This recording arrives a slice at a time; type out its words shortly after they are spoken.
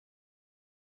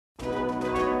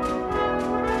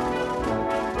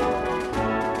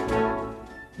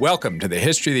Welcome to the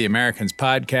History of the Americans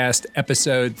podcast,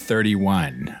 episode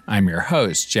 31. I'm your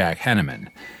host, Jack Henneman,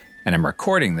 and I'm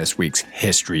recording this week's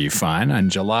History Fun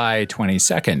on July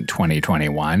 22nd,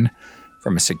 2021,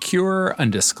 from a secure,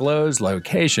 undisclosed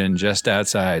location just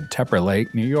outside Tupper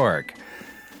Lake, New York.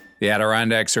 The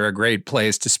Adirondacks are a great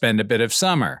place to spend a bit of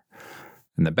summer,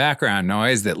 and the background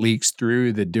noise that leaks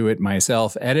through the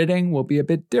do-it-myself editing will be a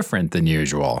bit different than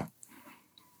usual.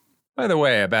 By the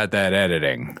way, about that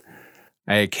editing,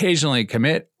 I occasionally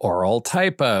commit oral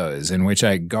typos in which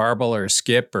I garble or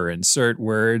skip or insert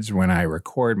words when I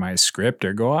record my script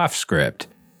or go off script.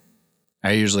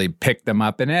 I usually pick them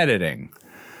up in editing,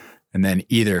 and then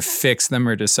either fix them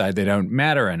or decide they don't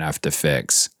matter enough to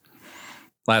fix.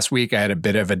 Last week, I had a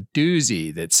bit of a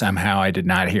doozy that somehow I did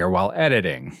not hear while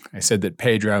editing. I said that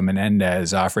Pedro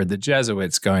Menendez offered the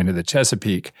Jesuits going to the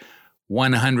Chesapeake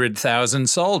 100,000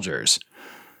 soldiers.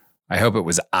 I hope it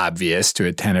was obvious to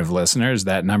attentive listeners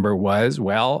that number was,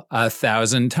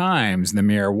 1,000 times the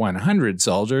mere 100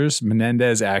 soldiers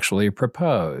Menendez actually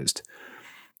proposed.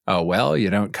 Oh, you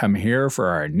don't come here for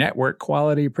our network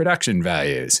quality production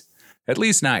values. At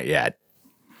least not yet.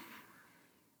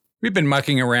 We've been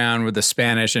mucking around with the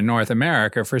Spanish in North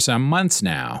America for some months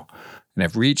now, and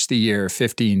have reached the year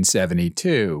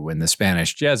 1572 when the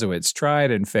Spanish Jesuits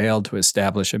tried and failed to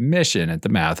establish a mission at the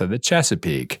mouth of the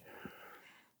Chesapeake.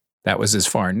 That was as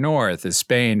far north as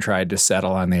Spain tried to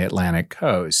settle on the Atlantic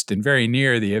coast and very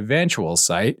near the eventual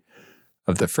site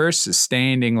of the first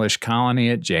sustained English colony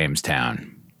at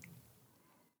Jamestown.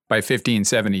 By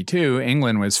 1572,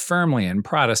 England was firmly in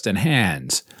Protestant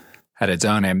hands, had its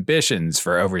own ambitions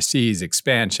for overseas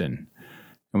expansion,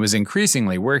 and was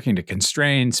increasingly working to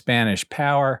constrain Spanish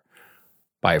power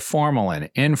by formal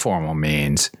and informal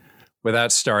means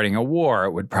without starting a war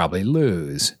it would probably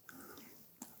lose.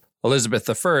 Elizabeth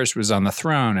I was on the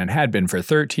throne and had been for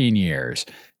 13 years,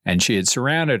 and she had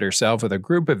surrounded herself with a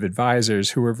group of advisors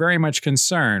who were very much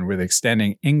concerned with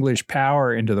extending English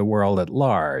power into the world at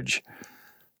large.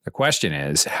 The question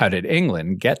is, how did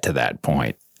England get to that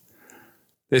point?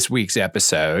 This week's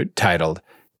episode, titled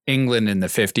England in the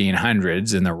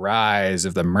 1500s and the Rise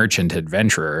of the Merchant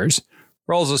Adventurers,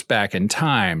 rolls us back in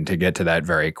time to get to that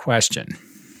very question.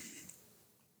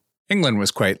 England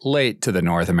was quite late to the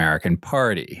North American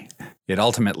party. It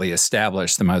ultimately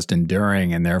established the most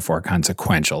enduring and therefore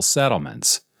consequential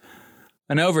settlements.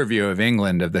 An overview of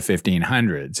England of the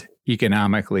 1500s,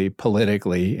 economically,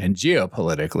 politically, and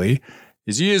geopolitically,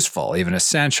 is useful, even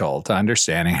essential, to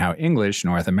understanding how English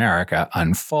North America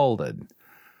unfolded.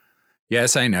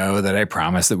 Yes, I know that I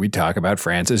promised that we'd talk about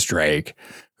Francis Drake,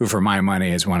 who for my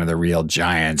money is one of the real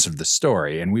giants of the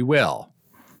story, and we will.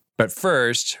 But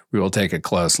first, we will take a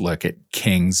close look at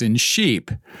kings and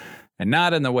sheep, and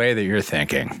not in the way that you're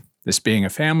thinking. This being a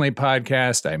family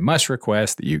podcast, I must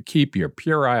request that you keep your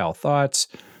puerile thoughts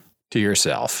to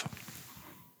yourself.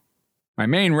 My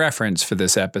main reference for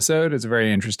this episode is a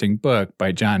very interesting book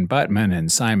by John Buttman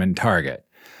and Simon Targett,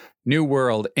 New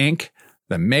World, Inc.,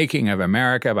 The Making of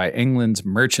America by England's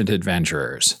Merchant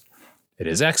Adventurers. It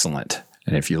is excellent.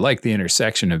 And if you like the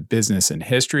intersection of business and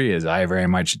history, as I very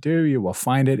much do, you will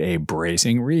find it a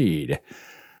bracing read.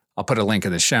 I'll put a link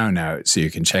in the show notes so you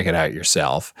can check it out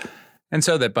yourself, and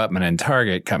so that Buttman and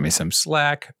Targett cut me some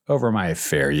slack over my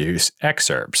fair use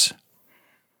excerpts.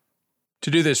 To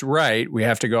do this right, we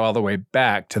have to go all the way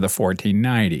back to the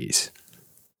 1490s.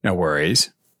 No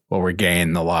worries, we'll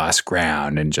regain the lost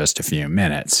ground in just a few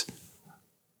minutes.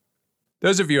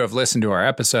 Those of you who have listened to our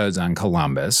episodes on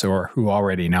Columbus, or who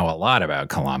already know a lot about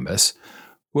Columbus,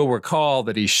 will recall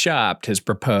that he shopped his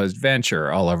proposed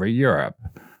venture all over Europe,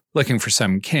 looking for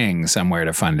some king somewhere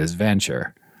to fund his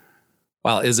venture.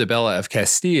 While Isabella of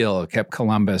Castile kept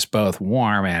Columbus both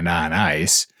warm and on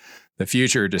ice, the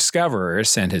future discoverer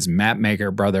sent his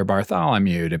mapmaker brother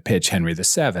Bartholomew to pitch Henry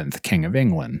VII, King of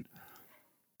England.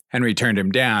 Henry turned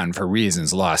him down for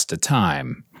reasons lost to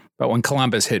time, but when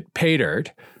Columbus hit pay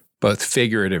dirt, both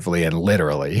figuratively and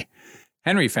literally,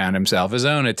 Henry found himself his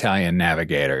own Italian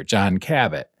navigator, John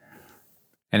Cabot,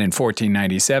 and in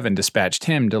 1497 dispatched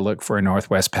him to look for a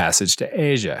northwest passage to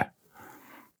Asia.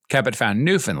 Cabot found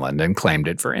Newfoundland and claimed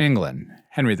it for England.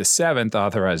 Henry VII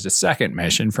authorized a second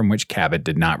mission from which Cabot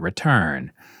did not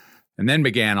return, and then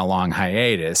began a long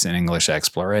hiatus in English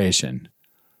exploration.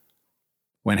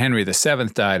 When Henry VII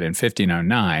died in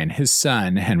 1509, his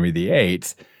son, Henry VIII,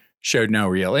 showed no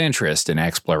real interest in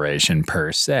exploration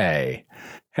per se.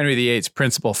 Henry VIII's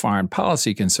principal foreign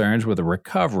policy concerns were the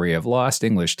recovery of lost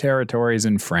English territories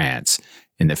in France,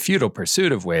 in the futile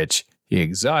pursuit of which he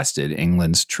exhausted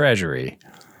England's treasury.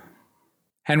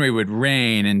 Henry would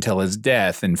reign until his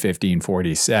death in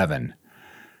 1547.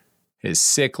 His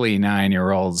sickly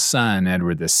 9-year-old son,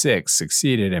 Edward VI,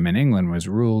 succeeded him, and England was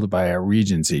ruled by a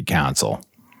regency council.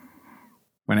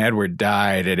 When Edward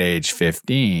died at age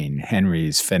 15,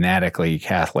 Henry's fanatically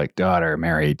Catholic daughter,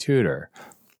 Mary Tudor,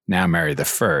 now Mary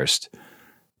I,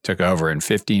 took over in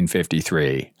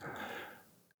 1553.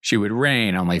 She would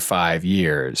reign only 5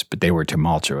 years, but they were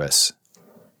tumultuous.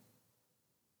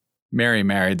 Mary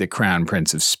married the Crown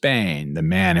Prince of Spain, the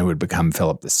man who would become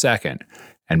Philip II,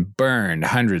 and burned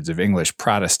hundreds of English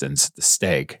Protestants at the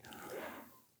stake.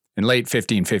 In late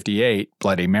 1558,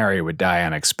 Bloody Mary would die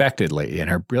unexpectedly, and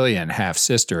her brilliant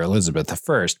half-sister Elizabeth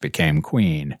I became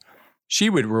queen. She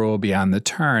would rule beyond the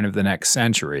turn of the next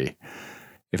century.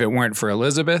 If it weren't for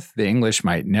Elizabeth, the English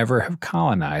might never have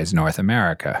colonized North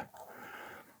America.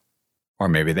 Or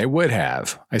maybe they would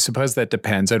have. I suppose that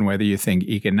depends on whether you think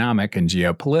economic and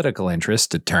geopolitical interests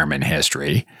determine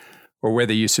history, or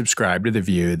whether you subscribe to the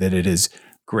view that it is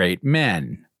great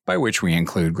men, by which we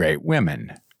include great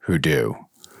women, who do.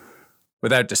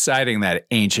 Without deciding that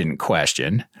ancient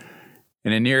question,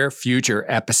 in a near future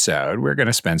episode, we're going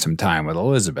to spend some time with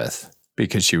Elizabeth,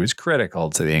 because she was critical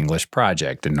to the English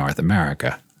project in North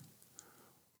America.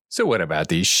 So what about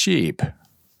these sheep?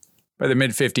 By the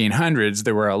mid-1500s,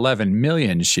 there were 11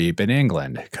 million sheep in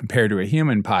England, compared to a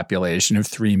human population of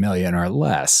 3 million or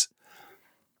less.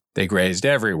 They grazed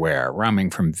everywhere, roaming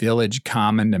from village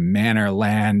common to manor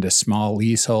land to small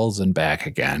leaseholds and back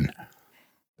again.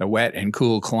 The wet and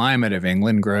cool climate of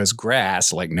England grows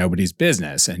grass like nobody's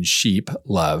business, and sheep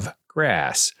love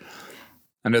grass.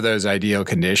 Under those ideal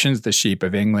conditions, the sheep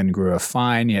of England grew a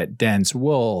fine yet dense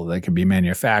wool that could be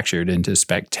manufactured into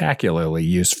spectacularly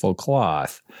useful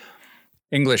cloth.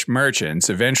 English merchants,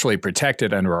 eventually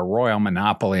protected under a royal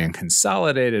monopoly and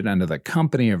consolidated under the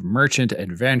Company of Merchant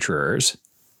Adventurers.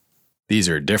 These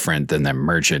are different than the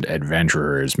merchant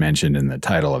adventurers mentioned in the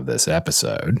title of this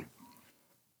episode.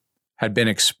 Had been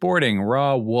exporting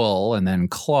raw wool and then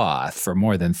cloth for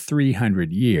more than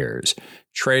 300 years,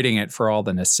 trading it for all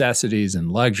the necessities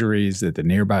and luxuries that the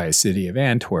nearby city of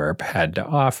Antwerp had to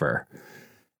offer.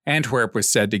 Antwerp was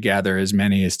said to gather as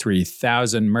many as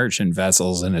 3,000 merchant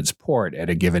vessels in its port at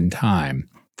a given time,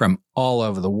 from all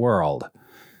over the world.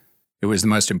 It was the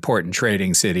most important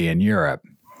trading city in Europe.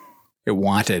 It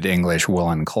wanted English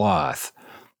woolen cloth.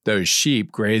 Those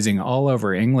sheep grazing all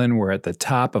over England were at the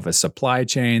top of a supply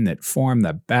chain that formed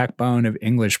the backbone of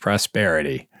English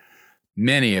prosperity.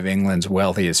 Many of England's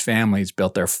wealthiest families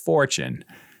built their fortune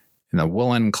in the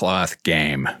woolen cloth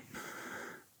game.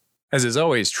 As is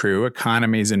always true,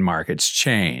 economies and markets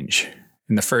change.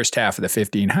 In the first half of the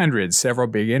 1500s, several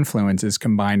big influences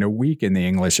combined to weaken the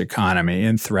English economy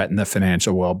and threaten the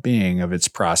financial well-being of its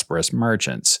prosperous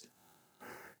merchants.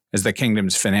 As the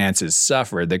kingdom's finances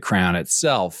suffered, the crown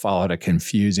itself followed a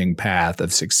confusing path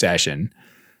of succession,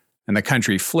 and the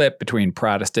country flipped between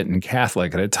Protestant and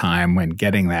Catholic at a time when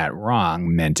getting that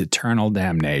wrong meant eternal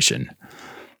damnation.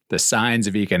 The signs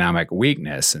of economic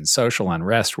weakness and social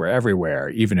unrest were everywhere,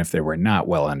 even if they were not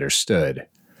well understood.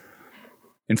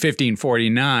 In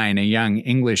 1549, a young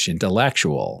English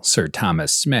intellectual, Sir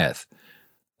Thomas Smith,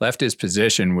 left his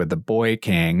position with the boy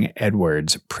king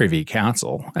Edward's Privy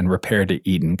Council and repaired to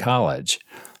Eton College,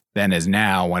 then is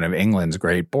now one of England's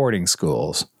great boarding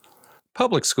schools.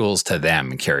 Public schools to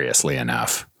them, curiously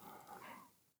enough.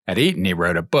 At Eton, he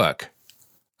wrote a book,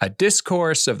 A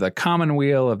Discourse of the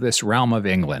Commonweal of this Realm of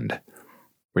England,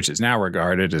 which is now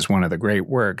regarded as one of the great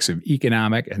works of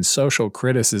economic and social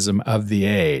criticism of the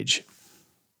age.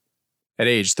 At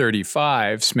age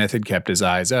 35, Smith had kept his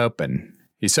eyes open.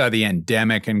 He saw the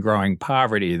endemic and growing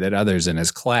poverty that others in his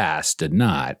class did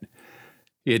not.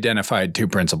 He identified two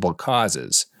principal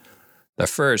causes. The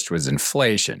first was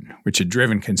inflation, which had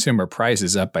driven consumer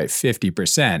prices up by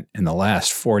 50% in the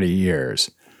last 40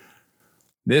 years.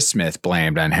 This Smith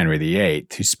blamed on Henry VIII,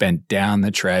 who spent down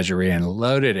the treasury and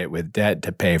loaded it with debt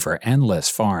to pay for endless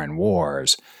foreign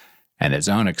wars and his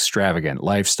own extravagant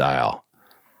lifestyle.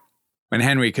 When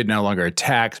Henry could no longer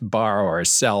tax, borrow, or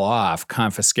sell off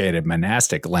confiscated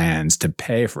monastic lands to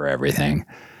pay for everything,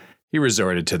 he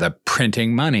resorted to the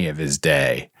printing money of his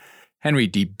day. Henry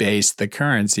debased the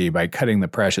currency by cutting the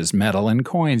precious metal and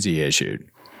coins he issued.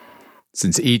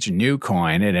 Since each new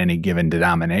coin at any given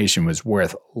denomination was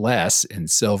worth less in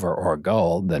silver or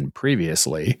gold than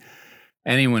previously,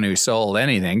 anyone who sold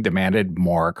anything demanded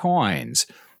more coins,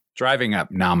 driving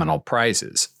up nominal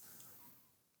prices.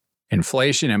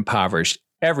 Inflation impoverished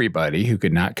everybody who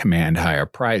could not command higher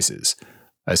prices,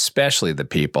 especially the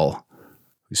people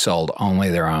who sold only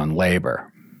their own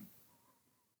labor.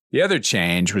 The other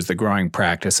change was the growing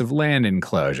practice of land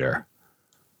enclosure.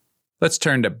 Let's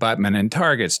turn to Buttman and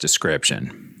Target's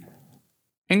description.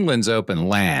 England's open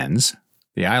lands,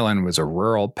 the island was a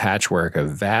rural patchwork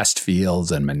of vast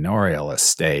fields and manorial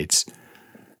estates,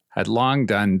 had long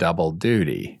done double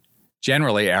duty.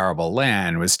 Generally, arable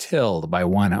land was tilled by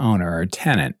one owner or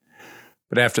tenant,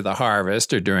 but after the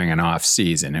harvest or during an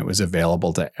off-season, it was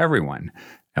available to everyone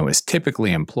and was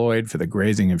typically employed for the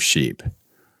grazing of sheep.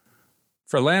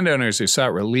 For landowners who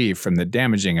sought relief from the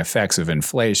damaging effects of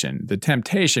inflation, the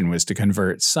temptation was to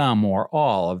convert some or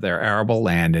all of their arable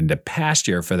land into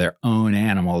pasture for their own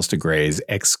animals to graze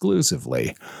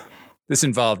exclusively. This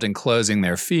involved enclosing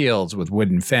their fields with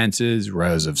wooden fences,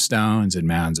 rows of stones, and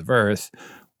mounds of earth,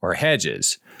 or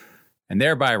hedges, and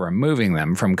thereby removing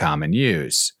them from common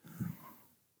use.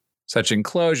 Such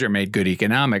enclosure made good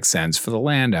economic sense for the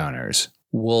landowners.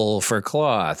 Wool for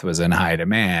cloth was in high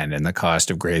demand, and the cost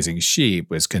of grazing sheep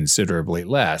was considerably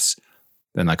less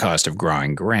than the cost of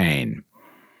growing grain.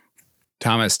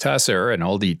 Thomas Tusser, an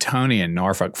old Etonian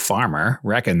Norfolk farmer,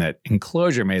 reckoned that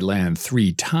enclosure made land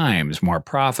 3 times more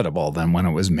profitable than when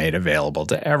it was made available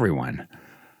to everyone.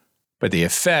 But the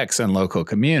effects on local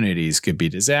communities could be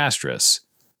disastrous.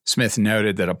 Smith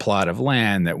noted that a plot of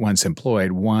land that once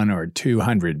employed 100 or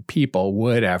 200 people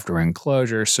would, after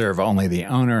enclosure, serve only the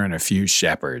owner and a few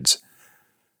shepherds.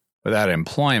 Without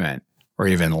employment, or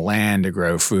even land to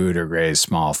grow food or graze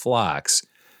small flocks,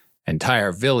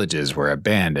 entire villages were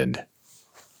abandoned.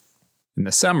 In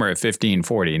the summer of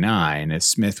 1549, as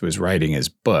Smith was writing his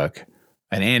book,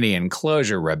 an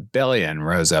anti-enclosure rebellion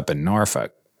rose up in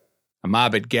Norfolk. A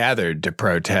mob had gathered to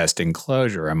protest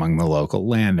enclosure among the local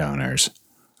landowners.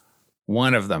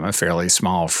 One of them, a fairly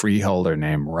small freeholder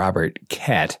named Robert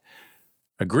Kett,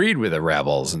 agreed with the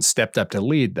rebels and stepped up to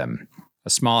lead them. A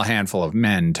small handful of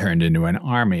men turned into an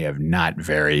army of not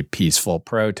very peaceful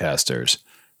protesters,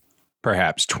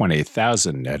 perhaps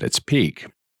 20,000 at its peak,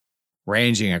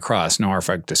 ranging across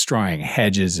Norfolk, destroying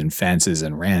hedges and fences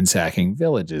and ransacking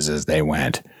villages as they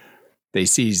went. They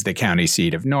seized the county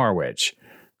seat of Norwich,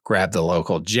 grabbed the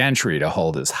local gentry to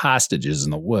hold as hostages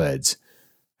in the woods,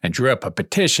 and drew up a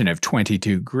petition of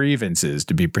 22 grievances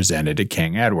to be presented to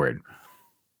King Edward.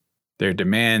 Their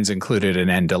demands included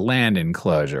an end to land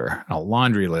enclosure, a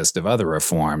laundry list of other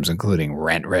reforms including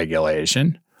rent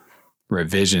regulation,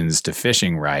 revisions to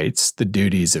fishing rights, the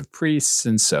duties of priests,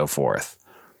 and so forth.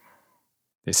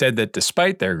 They said that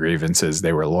despite their grievances,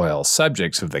 they were loyal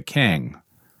subjects of the king,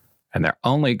 and their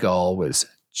only goal was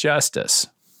justice.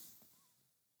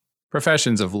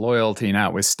 Professions of loyalty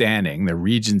notwithstanding, the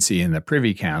Regency and the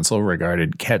Privy Council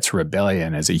regarded Kett's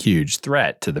rebellion as a huge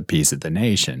threat to the peace of the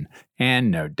nation,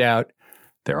 and, no doubt,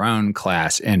 their own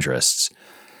class interests.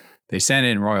 They sent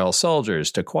in royal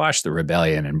soldiers to quash the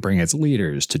rebellion and bring its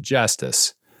leaders to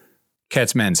justice.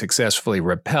 Kett's men successfully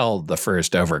repelled the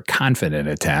first overconfident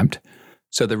attempt,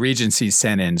 so the Regency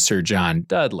sent in Sir John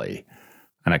Dudley,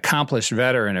 an accomplished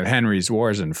veteran of Henry's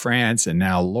wars in France and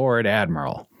now Lord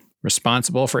Admiral,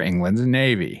 responsible for England's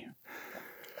navy.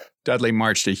 Dudley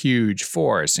marched a huge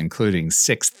force, including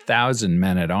 6,000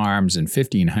 men-at-arms and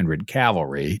 1,500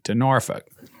 cavalry, to Norfolk.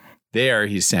 There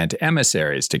he sent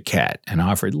emissaries to Kett and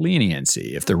offered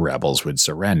leniency if the rebels would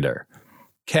surrender.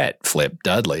 Kett flipped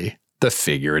Dudley, the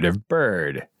figurative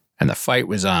bird, and the fight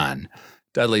was on.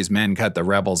 Dudley's men cut the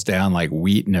rebels down like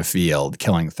wheat in a field,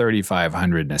 killing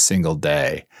 3,500 in a single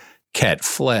day. Kett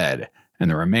fled,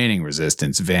 and the remaining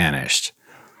resistance vanished.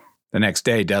 The next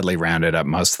day, Dudley rounded up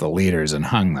most of the leaders and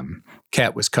hung them.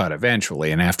 Kett was caught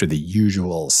eventually, and after the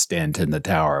usual stint in the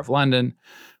Tower of London,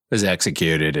 was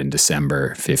executed in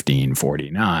December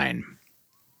 1549.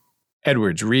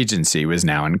 Edward's regency was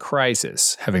now in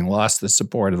crisis, having lost the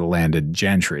support of the landed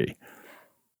gentry.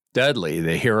 Dudley,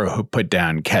 the hero who put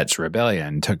down Kett's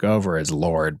rebellion, took over as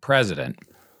Lord President.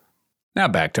 Now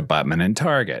back to Butman and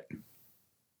Target.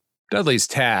 Dudley's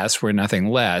tasks were nothing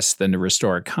less than to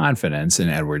restore confidence in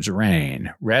Edward's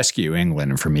reign, rescue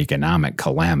England from economic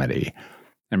calamity,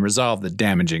 and resolve the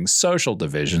damaging social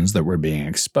divisions that were being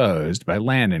exposed by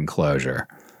land enclosure.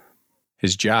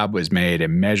 His job was made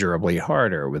immeasurably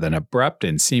harder with an abrupt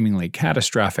and seemingly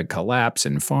catastrophic collapse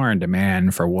in foreign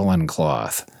demand for woolen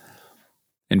cloth.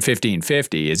 In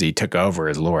 1550, as he took over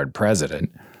as Lord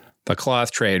President, the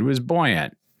cloth trade was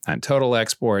buoyant, and total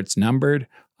exports numbered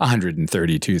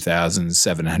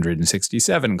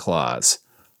 132,767 cloths.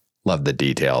 Love the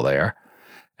detail there.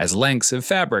 As lengths of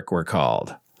fabric were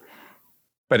called.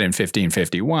 But in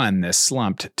 1551, this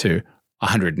slumped to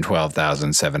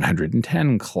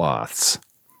 112,710 cloths,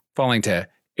 falling to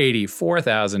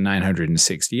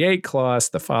 84,968 cloths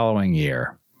the following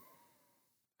year.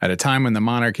 At a time when the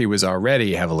monarchy was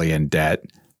already heavily in debt,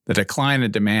 The decline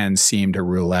in demand seemed to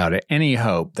rule out any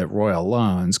hope that royal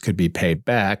loans could be paid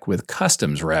back with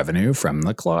customs revenue from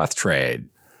the cloth trade.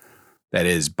 That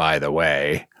is, by the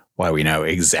way, why we know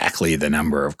exactly the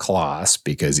number of cloths,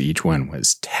 because each one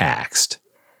was taxed.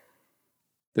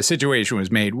 The situation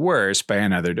was made worse by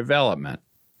another development.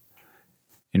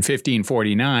 In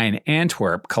 1549,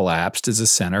 Antwerp collapsed as a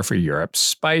center for Europe's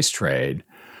spice trade.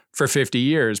 For 50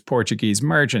 years, Portuguese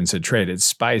merchants had traded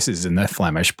spices in the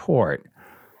Flemish port.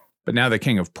 But now the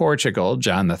King of Portugal,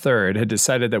 John III, had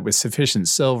decided that with sufficient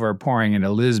silver pouring into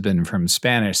Lisbon from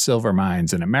Spanish silver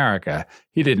mines in America,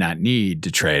 he did not need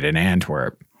to trade in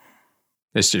Antwerp.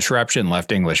 This disruption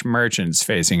left English merchants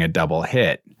facing a double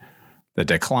hit: the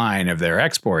decline of their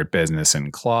export business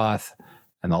in cloth,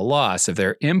 and the loss of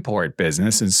their import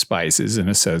business in spices and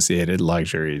associated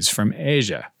luxuries from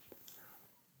Asia.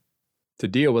 To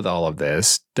deal with all of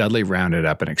this, Dudley rounded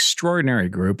up an extraordinary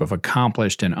group of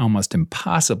accomplished and almost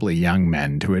impossibly young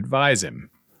men to advise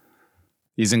him.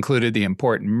 These included the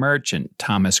important merchant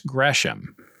Thomas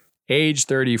Gresham, age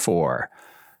 34,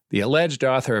 the alleged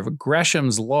author of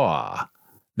Gresham's Law,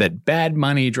 that bad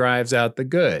money drives out the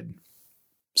good,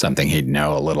 something he'd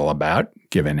know a little about,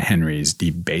 given Henry's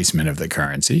debasement of the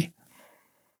currency.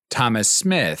 Thomas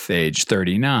Smith, age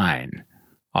 39,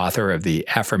 author of the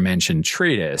aforementioned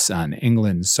treatise on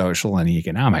England's social and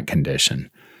economic condition,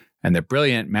 and the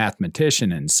brilliant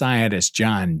mathematician and scientist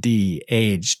John Dee,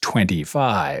 age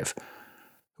 25,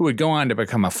 who would go on to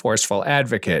become a forceful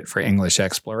advocate for English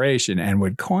exploration and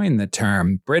would coin the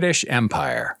term British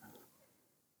Empire.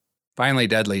 Finally,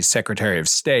 Dudley's Secretary of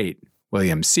State,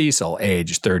 William Cecil,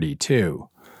 age 32,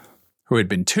 who had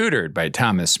been tutored by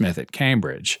Thomas Smith at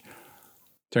Cambridge,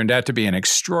 turned out to be an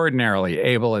extraordinarily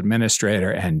able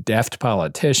administrator and deft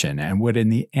politician, and would in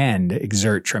the end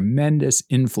exert tremendous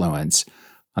influence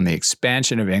on the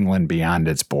expansion of England beyond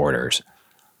its borders.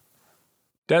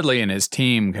 Dudley and his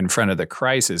team confronted the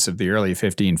crisis of the early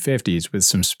 1550s with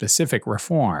some specific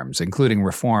reforms, including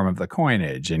reform of the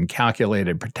coinage and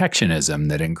calculated protectionism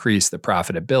that increased the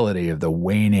profitability of the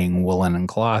waning woolen and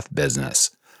cloth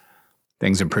business.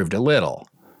 Things improved a little,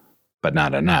 but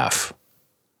not enough.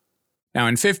 Now,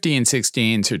 in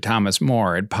 1516, Sir Thomas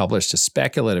More had published a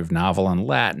speculative novel in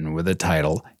Latin with the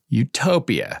title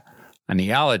Utopia, a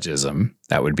neologism,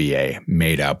 that would be a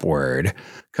made-up word,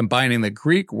 combining the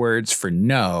Greek words for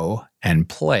no and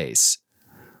place.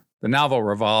 The novel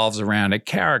revolves around a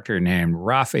character named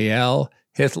Raphael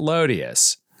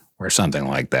Hythlodius, or something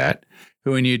like that,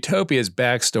 who in Utopia's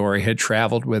backstory had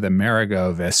traveled with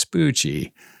Amerigo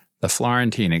Vespucci, the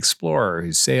Florentine explorer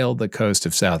who sailed the coast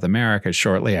of South America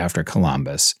shortly after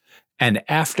Columbus, and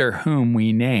after whom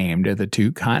we named the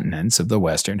two continents of the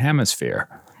Western Hemisphere.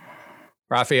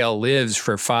 Raphael lives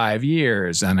for 5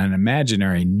 years on an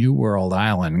imaginary New World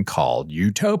island called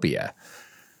Utopia,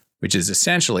 which is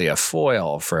essentially a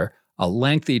foil for a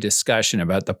lengthy discussion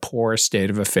about the poor state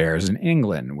of affairs in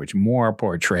England, which More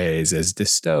portrays as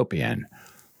dystopian.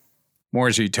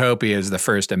 More's Utopia is the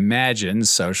first imagined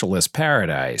socialist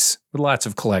paradise, with lots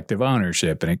of collective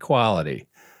ownership and equality,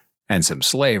 and some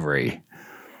slavery.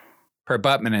 Per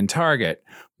Buttman and Target,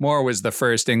 More was the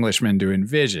first Englishman to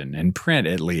envision, in print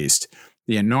at least,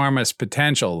 the enormous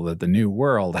potential that the New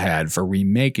World had for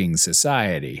remaking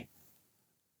society.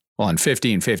 Well, in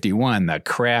 1551, the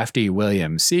crafty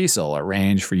William Cecil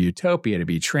arranged for Utopia to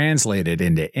be translated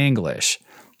into English,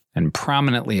 and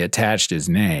prominently attached his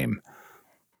name.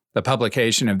 The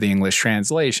publication of the English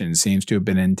translation seems to have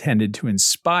been intended to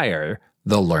inspire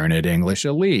the learned English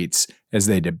elites as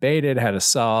they debated how to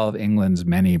solve England's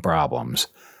many problems.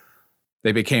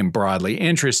 They became broadly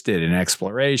interested in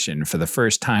exploration for the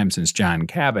first time since John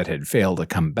Cabot had failed to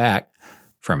come back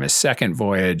from his second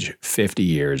voyage 50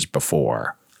 years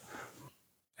before.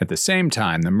 At the same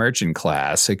time, the merchant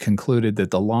class had concluded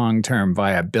that the long-term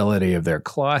viability of their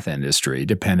cloth industry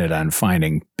depended on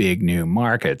finding big new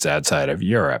markets outside of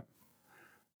Europe.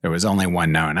 There was only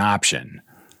one known option,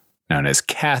 known as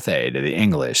Cathay to the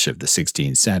English of the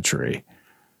 16th century.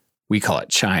 We call it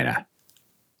China.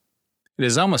 It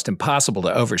is almost impossible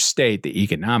to overstate the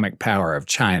economic power of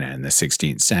China in the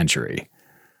 16th century.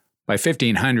 By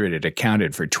 1500, it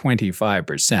accounted for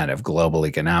 25% of global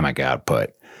economic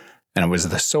output, and it was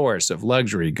the source of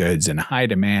luxury goods in high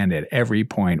demand at every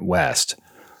point west.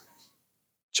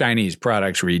 Chinese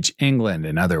products reach England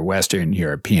and other Western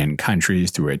European countries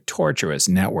through a tortuous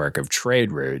network of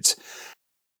trade routes.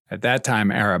 At that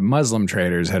time, Arab Muslim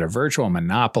traders had a virtual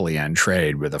monopoly on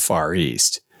trade with the Far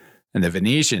East, and the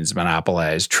Venetians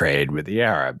monopolized trade with the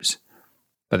Arabs.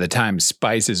 By the time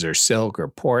spices or silk or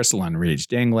porcelain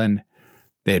reached England,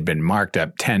 they had been marked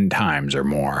up 10 times or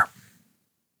more.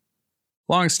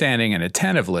 Long-standing and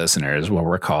attentive listeners will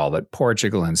recall that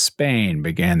Portugal and Spain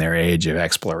began their age of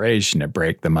exploration to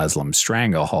break the Muslim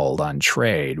stranglehold on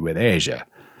trade with Asia.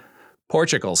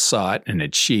 Portugal sought and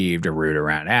achieved a route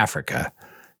around Africa,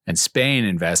 and Spain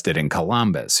invested in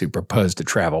Columbus, who proposed to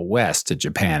travel west to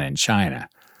Japan and China.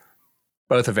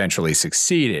 Both eventually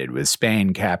succeeded, with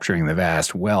Spain capturing the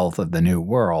vast wealth of the New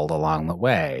World along the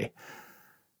way.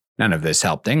 None of this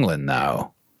helped England,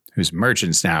 though, whose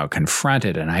merchants now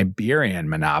confronted an Iberian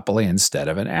monopoly instead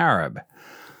of an Arab.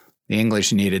 The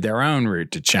English needed their own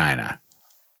route to China.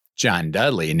 John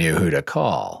Dudley knew who to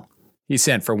call. He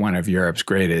sent for one of Europe's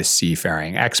greatest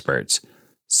seafaring experts,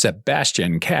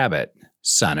 Sebastian Cabot,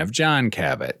 son of John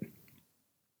Cabot.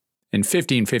 In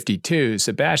 1552,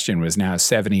 Sebastian was now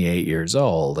 78 years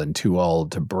old and too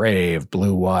old to brave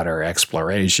blue water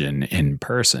exploration in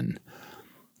person.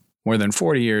 More than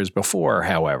 40 years before,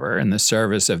 however, in the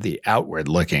service of the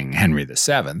outward-looking Henry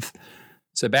VII,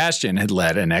 Sebastian had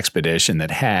led an expedition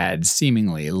that had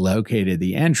seemingly located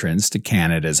the entrance to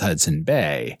Canada's Hudson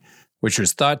Bay, which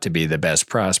was thought to be the best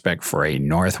prospect for a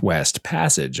northwest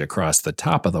passage across the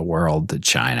top of the world to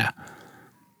China.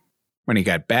 When he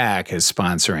got back, his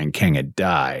sponsoring king had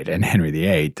died, and Henry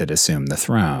VIII had assumed the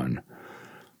throne.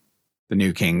 The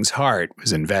new king's heart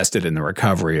was invested in the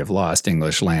recovery of lost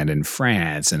English land in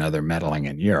France and other meddling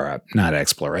in Europe, not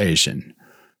exploration.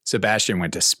 Sebastian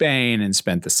went to Spain and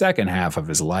spent the second half of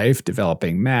his life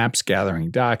developing maps, gathering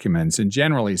documents, and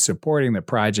generally supporting the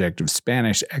project of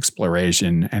Spanish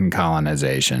exploration and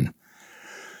colonization.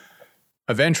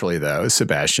 Eventually, though,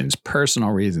 Sebastian's personal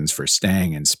reasons for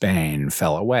staying in Spain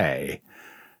fell away,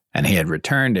 and he had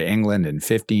returned to England in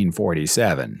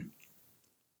 1547.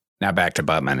 Now back to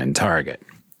Butman and Target.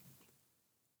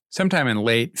 Sometime in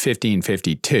late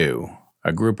 1552,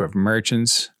 a group of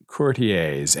merchants,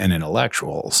 courtiers, and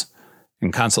intellectuals,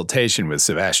 in consultation with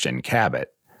Sebastian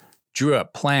Cabot, drew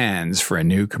up plans for a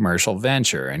new commercial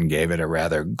venture and gave it a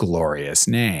rather glorious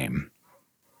name: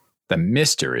 the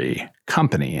Mystery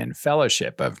Company and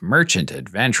Fellowship of Merchant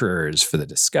Adventurers for the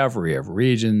Discovery of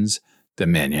Regions,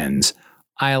 Dominions,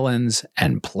 Islands,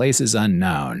 and Places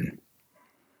Unknown.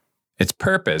 Its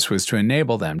purpose was to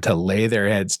enable them to lay their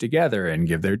heads together and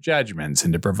give their judgments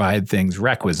and to provide things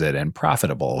requisite and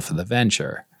profitable for the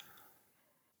venture.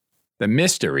 The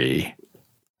mystery,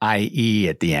 i.e.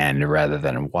 at the end rather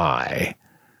than y,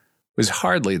 was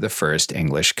hardly the first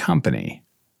English company.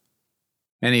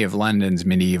 Many of London's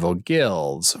medieval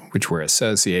guilds, which were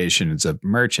associations of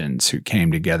merchants who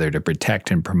came together to protect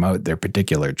and promote their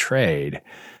particular trade,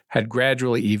 had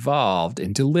gradually evolved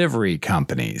into livery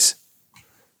companies.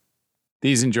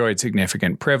 These enjoyed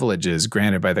significant privileges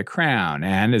granted by the crown,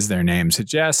 and, as their name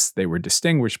suggests, they were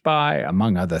distinguished by,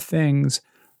 among other things,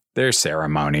 their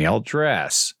ceremonial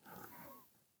dress.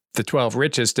 The 12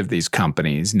 richest of these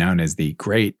companies, known as the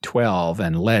Great 12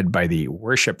 and led by the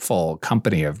Worshipful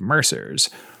Company of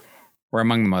Mercers, were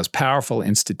among the most powerful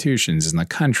institutions in the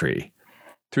country.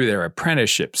 Through their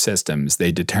apprenticeship systems,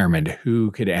 they determined who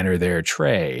could enter their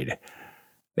trade.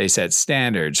 They set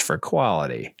standards for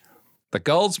quality. The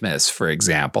goldsmiths, for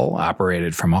example,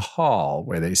 operated from a hall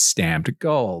where they stamped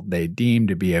gold they deemed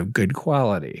to be of good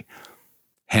quality,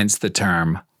 hence the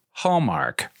term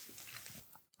hallmark.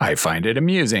 I find it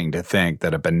amusing to think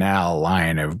that a banal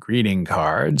line of greeting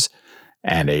cards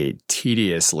and a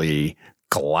tediously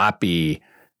gloppy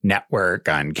network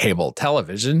on cable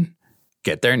television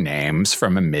get their names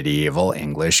from a medieval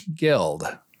English guild.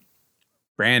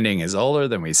 Branding is older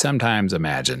than we sometimes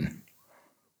imagine.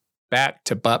 Back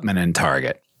to Butman and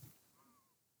Target.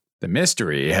 The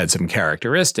Mystery had some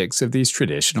characteristics of these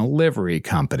traditional livery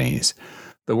companies.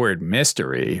 The word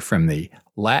mystery, from the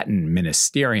Latin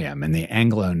ministerium and the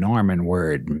Anglo-Norman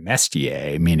word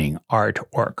mestier, meaning art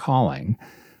or calling,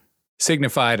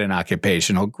 signified an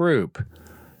occupational group,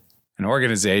 an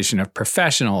organization of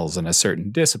professionals in a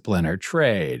certain discipline or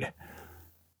trade.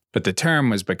 But the term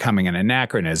was becoming an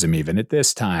anachronism even at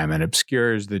this time and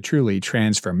obscures the truly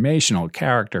transformational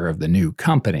character of the new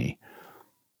company.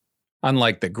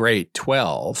 Unlike the Great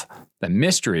 12, the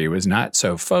Mystery was not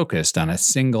so focused on a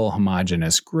single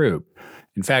homogeneous group.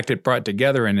 In fact, it brought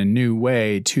together in a new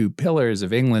way two pillars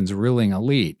of England's ruling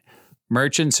elite,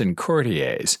 merchants and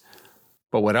courtiers.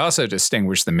 But what also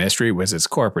distinguished the Mystery was its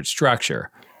corporate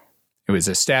structure. It was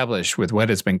established with what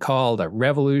has been called a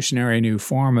revolutionary new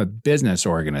form of business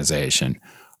organization,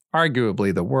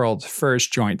 arguably the world's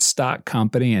first joint stock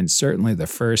company and certainly the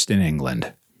first in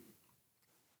England.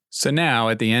 So now,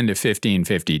 at the end of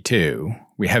 1552,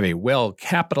 we have a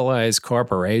well-capitalized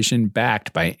corporation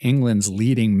backed by England's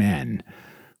leading men,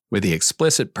 with the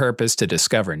explicit purpose to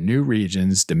discover new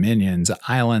regions, dominions,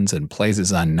 islands, and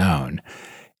places unknown,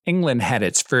 England had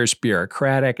its first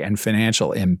bureaucratic and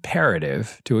financial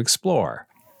imperative to explore.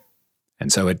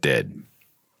 And so it did.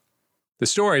 The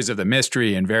stories of the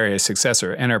mystery and various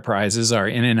successor enterprises are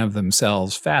in and of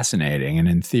themselves fascinating and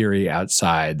in theory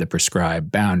outside the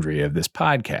prescribed boundary of this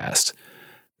podcast,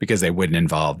 because they wouldn't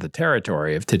involve the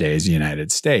territory of today's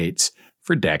United States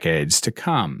for decades to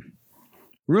come.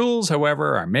 Rules,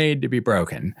 however, are made to be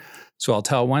broken, so I'll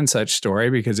tell one such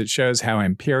story because it shows how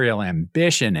imperial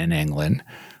ambition in England,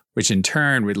 which in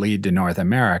turn would lead to North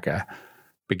America,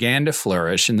 began to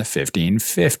flourish in the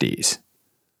 1550s.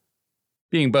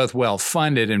 Being both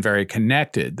well-funded and very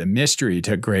connected, the Mystery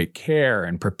took great care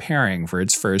in preparing for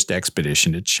its first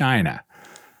expedition to China.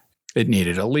 It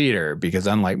needed a leader because,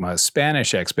 unlike most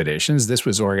Spanish expeditions, this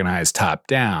was organized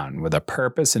top-down, with a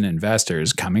purpose and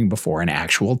investors coming before an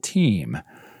actual team.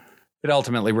 It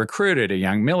ultimately recruited a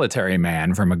young military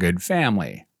man from a good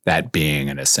family, that being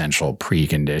an essential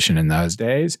precondition in those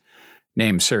days,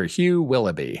 named Sir Hugh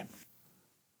Willoughby.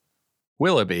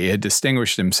 Willoughby had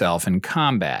distinguished himself in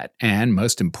combat, and,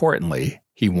 most importantly,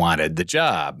 he wanted the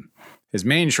job. His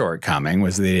main shortcoming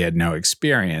was that he had no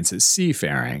experience at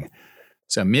seafaring,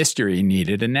 so Mystery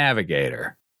needed a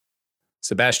navigator.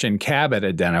 Sebastian Cabot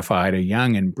identified a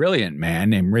young and brilliant man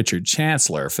named Richard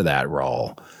Chancellor for that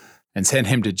role, and sent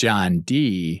him to John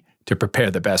Dee to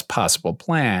prepare the best possible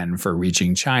plan for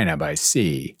reaching China by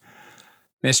sea.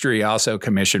 Mystery also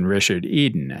commissioned Richard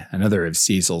Eden, another of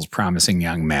Cecil's promising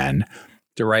young men,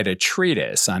 to write a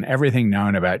treatise on everything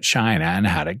known about China and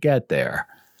how to get there.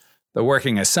 The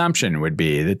working assumption would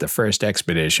be that the first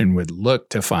expedition would look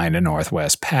to find a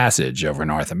northwest passage over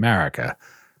North America,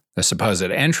 the supposed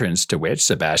entrance to which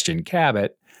Sebastian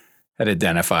Cabot had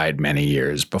identified many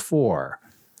years before.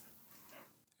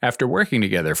 After working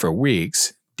together for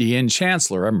weeks, Dee and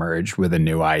Chancellor emerged with a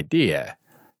new idea: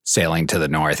 sailing to the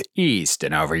northeast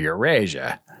and over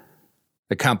Eurasia.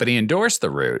 The company endorsed the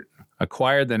route,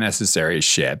 acquired the necessary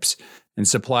ships, and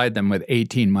supplied them with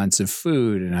 18 months of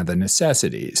food and other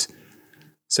necessities.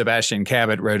 Sebastian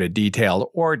Cabot wrote a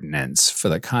detailed ordinance for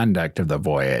the conduct of the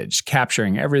voyage,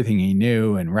 capturing everything he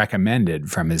knew and recommended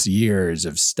from his years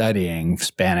of studying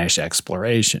Spanish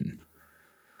exploration.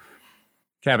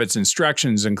 Cabot's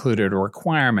instructions included a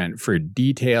requirement for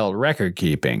detailed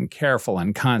record-keeping, careful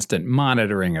and constant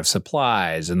monitoring of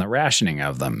supplies and the rationing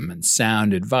of them, and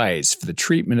sound advice for the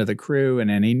treatment of the crew and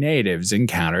any natives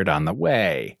encountered on the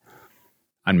way.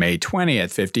 On May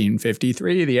 20th,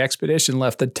 1553, the expedition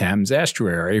left the Thames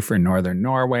estuary for northern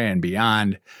Norway and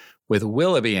beyond, with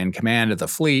Willoughby in command of the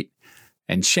fleet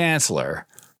and Chancellor,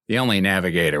 the only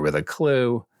navigator with a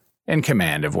clue, in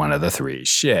command of one of the three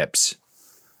ships.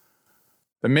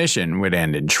 The mission would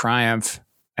end in triumph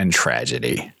and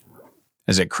tragedy.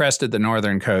 As it crested the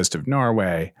northern coast of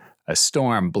Norway, a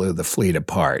storm blew the fleet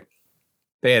apart.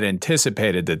 They had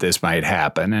anticipated that this might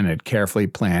happen and had carefully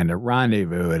planned a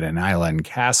rendezvous at an island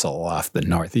castle off the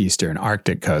northeastern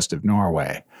Arctic coast of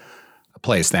Norway, a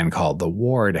place then called the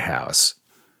Ward House,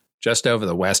 just over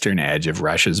the western edge of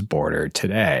Russia's border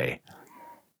today.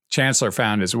 Chancellor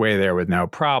found his way there with no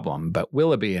problem, but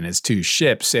Willoughby and his two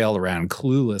ships sailed around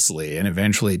cluelessly and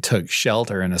eventually took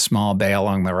shelter in a small bay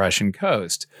along the Russian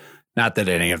coast. Not that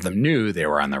any of them knew they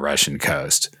were on the Russian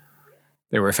coast.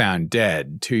 They were found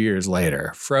dead 2 years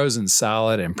later, frozen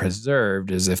solid and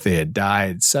preserved as if they had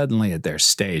died suddenly at their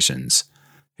stations.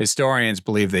 Historians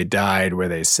believe they died where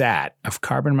they sat, of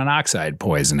carbon monoxide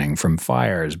poisoning from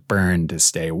fires burned to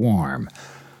stay warm,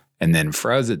 and then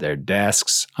froze at their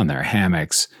desks, on their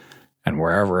hammocks, and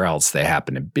wherever else they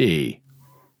happened to be.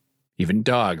 Even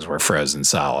dogs were frozen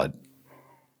solid.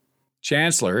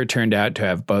 Chancellor, who turned out to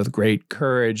have both great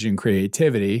courage and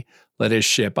creativity, led his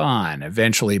ship on,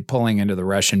 eventually pulling into the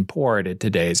Russian port at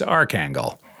today's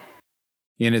Archangel.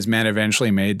 He and his men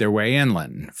eventually made their way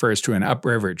inland, first to an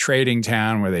upriver trading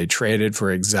town where they traded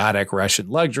for exotic Russian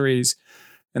luxuries,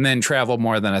 and then traveled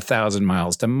more than 1,000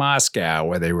 miles to Moscow,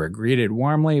 where they were greeted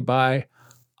warmly by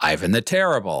Ivan the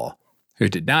Terrible, who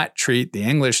did not treat the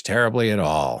English terribly at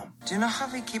all. Do you know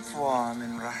how we keep warm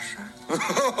in Russia?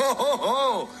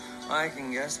 I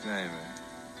can guess, baby.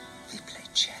 We play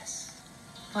chess.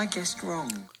 I guessed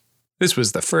wrong. This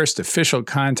was the first official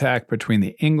contact between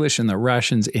the English and the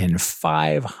Russians in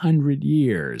 500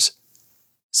 years,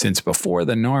 since before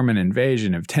the Norman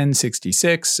invasion of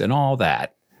 1066 and all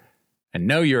that. And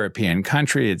no European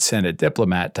country had sent a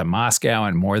diplomat to Moscow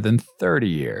in more than 30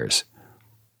 years.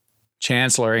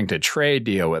 Chancellor inked a trade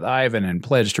deal with Ivan and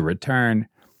pledged to return,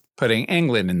 putting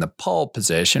England in the pole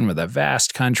position with a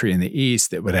vast country in the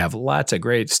east that would have lots of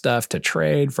great stuff to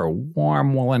trade for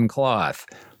warm woolen cloth,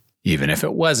 even if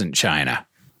it wasn't China.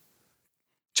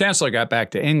 Chancellor got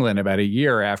back to England about a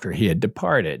year after he had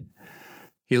departed.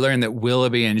 He learned that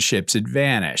Willoughby and ships had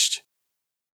vanished.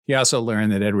 He also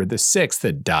learned that Edward VI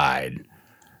had died,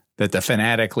 that the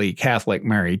fanatically Catholic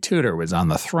Mary Tudor was on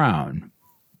the throne,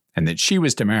 and that she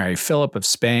was to marry Philip of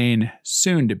Spain,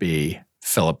 soon to be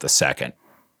Philip II.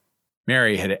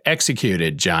 Mary had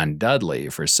executed John Dudley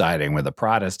for siding with the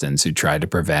Protestants who tried to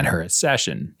prevent her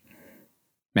accession.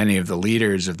 Many of the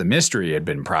leaders of the Mystery had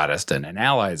been Protestant and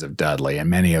allies of Dudley, and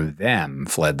many of them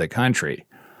fled the country.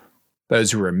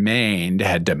 Those who remained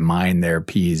had to mind their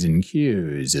P's and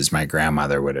Q's, as my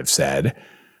grandmother would have said,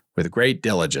 with great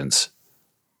diligence.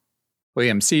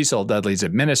 William Cecil, Dudley's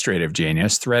administrative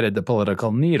genius, threaded the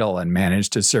political needle and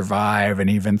managed to survive and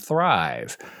even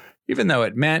thrive, even though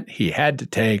it meant he had to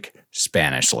take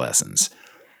Spanish lessons.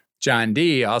 John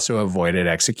Dee also avoided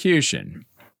execution.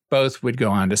 Both would go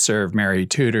on to serve Mary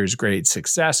Tudor's great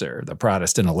successor, the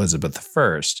Protestant Elizabeth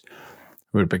I,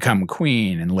 who would become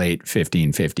queen in late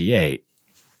 1558.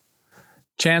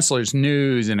 Chancellor's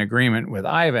news and agreement with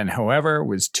Ivan, however,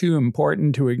 was too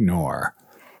important to ignore.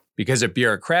 Because of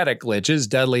bureaucratic glitches,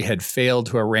 Dudley had failed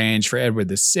to arrange for Edward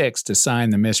VI to sign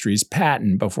the Mystery's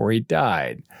patent before he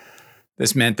died.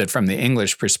 This meant that from the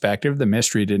English perspective, the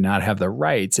Mystery did not have the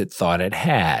rights it thought it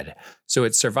had. So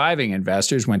its surviving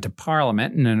investors went to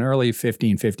Parliament and in early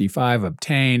 1555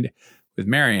 obtained, with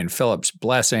Mary and Philip's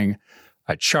blessing,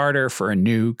 a charter for a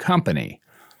new company.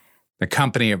 The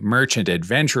Company of Merchant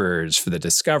Adventurers for the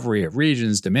discovery of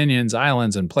regions, dominions,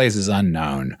 islands, and places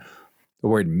unknown. The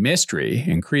word mystery,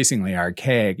 increasingly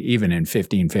archaic even in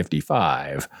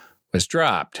 1555, was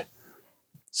dropped.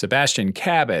 Sebastian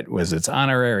Cabot was its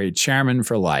honorary chairman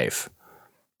for life.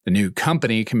 The new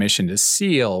company commissioned a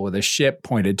seal with a ship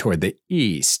pointed toward the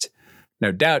east,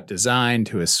 no doubt designed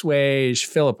to assuage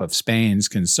Philip of Spain's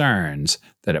concerns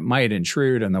that it might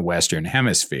intrude on the Western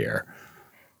Hemisphere.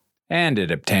 And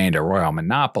it obtained a royal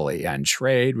monopoly on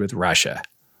trade with Russia.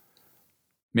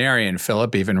 Mary and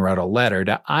Philip even wrote a letter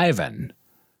to Ivan,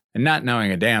 and not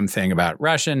knowing a damn thing about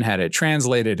Russian, had it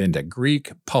translated into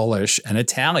Greek, Polish, and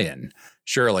Italian.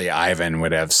 Surely Ivan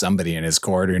would have somebody in his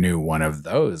court who knew one of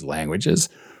those languages.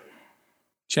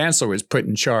 Chancellor was put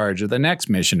in charge of the next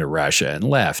mission to Russia and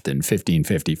left in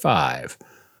 1555.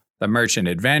 The merchant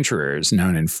adventurers,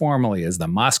 known informally as the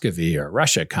Muscovy or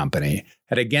Russia Company,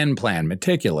 had again planned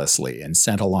meticulously and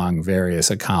sent along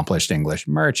various accomplished English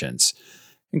merchants,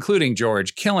 including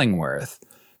George Killingworth,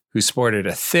 who sported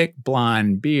a thick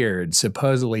blonde beard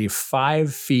supposedly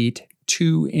 5 feet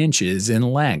 2 inches in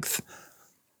length.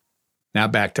 Now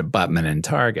back to Buttman and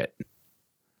Target.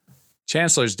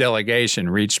 Chancellor's delegation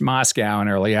reached Moscow in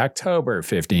early October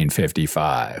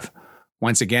 1555.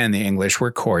 Once again, the English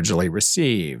were cordially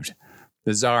received.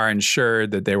 The Tsar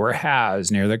ensured that they were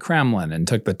housed near the Kremlin and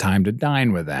took the time to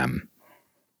dine with them.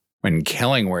 When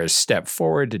Killingworth stepped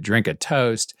forward to drink a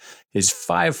toast, his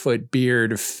 5-foot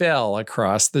beard fell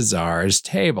across the Tsar's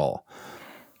table.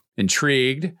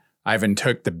 Intrigued, Ivan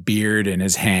took the beard in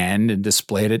his hand and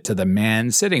displayed it to the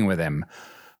man sitting with him,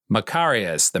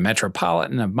 Macarius, the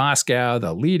Metropolitan of Moscow,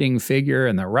 the leading figure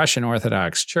in the Russian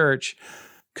Orthodox Church,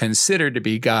 considered to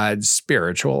be God's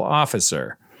spiritual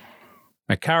officer.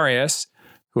 Macarius,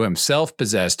 who himself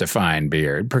possessed a fine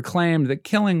beard, proclaimed that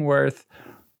Killingworth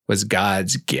was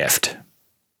God's gift.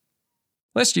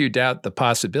 Lest you doubt the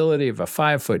possibility of a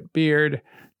 5-foot beard,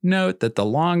 note that the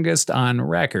longest on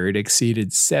record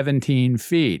exceeded 17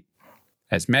 feet,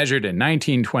 as measured in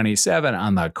 1927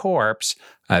 on the corpse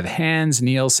of Hans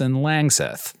Nielsen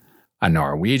Langseth, a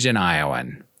Norwegian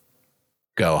Iowan.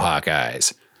 Go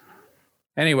Hawkeyes.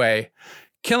 Anyway,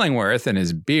 Killingworth and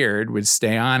his beard would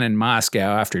stay on in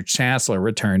Moscow after Chancellor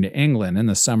returned to England in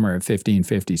the summer of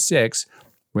 1556,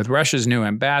 with Russia's new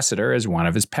ambassador as one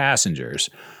of his passengers.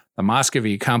 The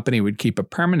Muscovy Company would keep a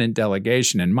permanent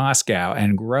delegation in Moscow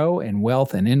and grow in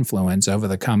wealth and influence over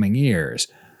the coming years,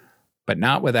 but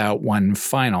not without one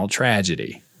final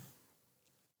tragedy.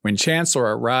 When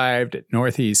Chancellor arrived at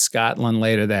northeast Scotland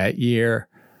later that year,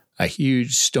 a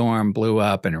huge storm blew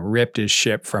up and ripped his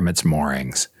ship from its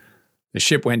moorings. The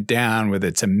ship went down with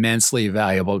its immensely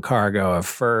valuable cargo of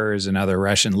furs and other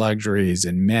Russian luxuries,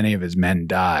 and many of his men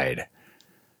died.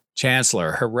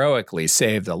 Chancellor heroically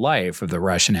saved the life of the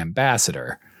Russian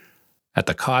ambassador at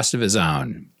the cost of his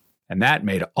own, and that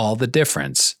made all the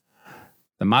difference.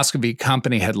 The Muscovy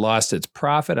Company had lost its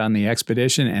profit on the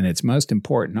expedition and its most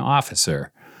important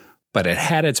officer, but it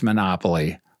had its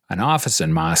monopoly, an office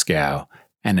in Moscow,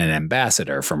 and an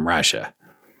ambassador from Russia.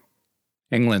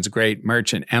 England's great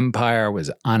merchant empire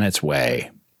was on its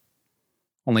way.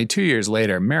 Only 2 years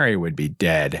later, Mary would be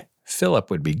dead, Philip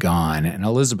would be gone, and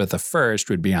Elizabeth I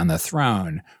would be on the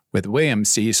throne, with William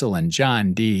Cecil and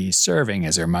John Dee serving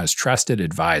as her most trusted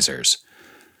advisors.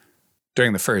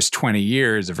 During the first 20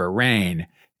 years of her reign,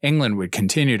 England would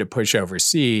continue to push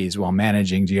overseas while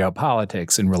managing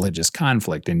geopolitics and religious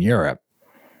conflict in Europe.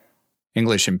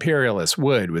 English imperialists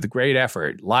would, with great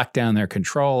effort, lock down their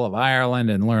control of Ireland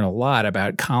and learn a lot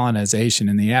about colonization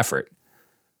in the effort.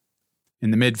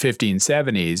 In the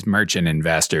mid-1570s, merchant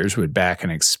investors would back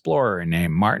an explorer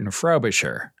named Martin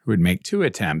Frobisher, who would make 2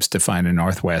 attempts to find a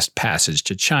northwest passage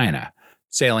to China,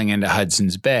 sailing into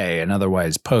Hudson's Bay and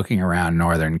otherwise poking around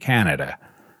northern Canada.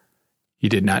 He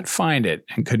did not find it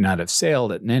and could not have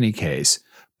sailed it in any case,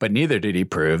 but neither did he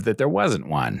prove that there wasn't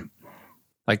one.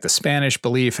 Like the Spanish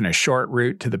belief in a short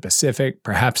route to the Pacific,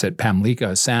 perhaps at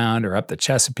Pamlico Sound or up the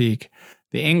Chesapeake,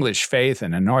 the English faith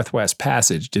in a Northwest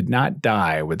Passage did not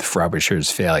die with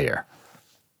Frobisher's failure.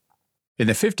 In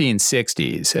the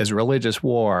 1560s, as religious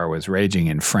war was raging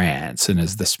in France and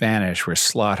as the Spanish were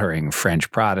slaughtering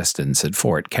French Protestants at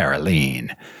Fort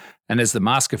Caroline, and as the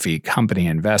Muscovy Company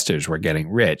investors were getting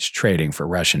rich trading for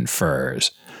Russian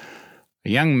furs, a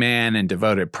young man and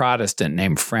devoted Protestant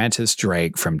named Francis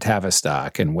Drake from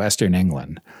Tavistock in western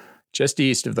England, just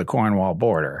east of the Cornwall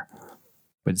border,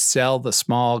 would sell the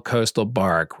small coastal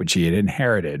bark which he had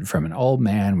inherited from an old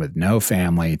man with no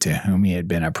family to whom he had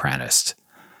been apprenticed.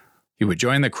 He would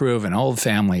join the crew of an old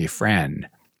family friend,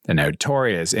 the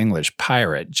notorious English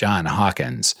pirate John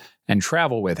Hawkins, and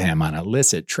travel with him on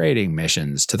illicit trading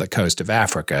missions to the coast of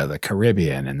Africa, the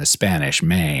Caribbean, and the Spanish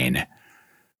Main.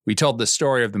 We told the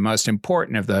story of the most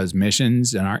important of those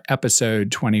missions in our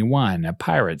episode 21, A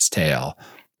Pirate's Tale,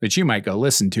 which you might go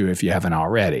listen to if you haven't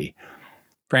already.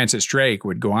 Francis Drake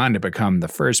would go on to become the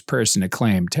first person to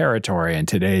claim territory in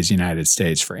today's United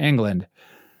States for England,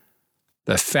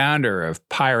 the founder of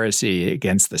piracy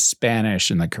against the Spanish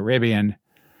in the Caribbean,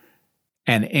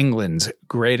 and England's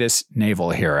greatest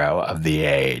naval hero of the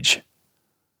age.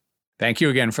 Thank you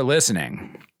again for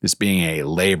listening. This being a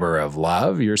labor of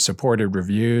love, your supported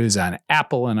reviews on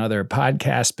Apple and other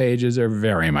podcast pages are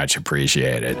very much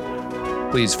appreciated.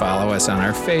 Please follow us on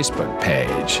our Facebook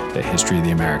page, the History of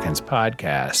the Americans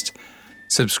podcast.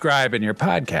 Subscribe in your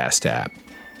podcast app.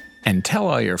 And tell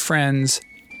all your friends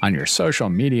on your social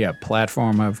media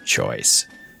platform of choice.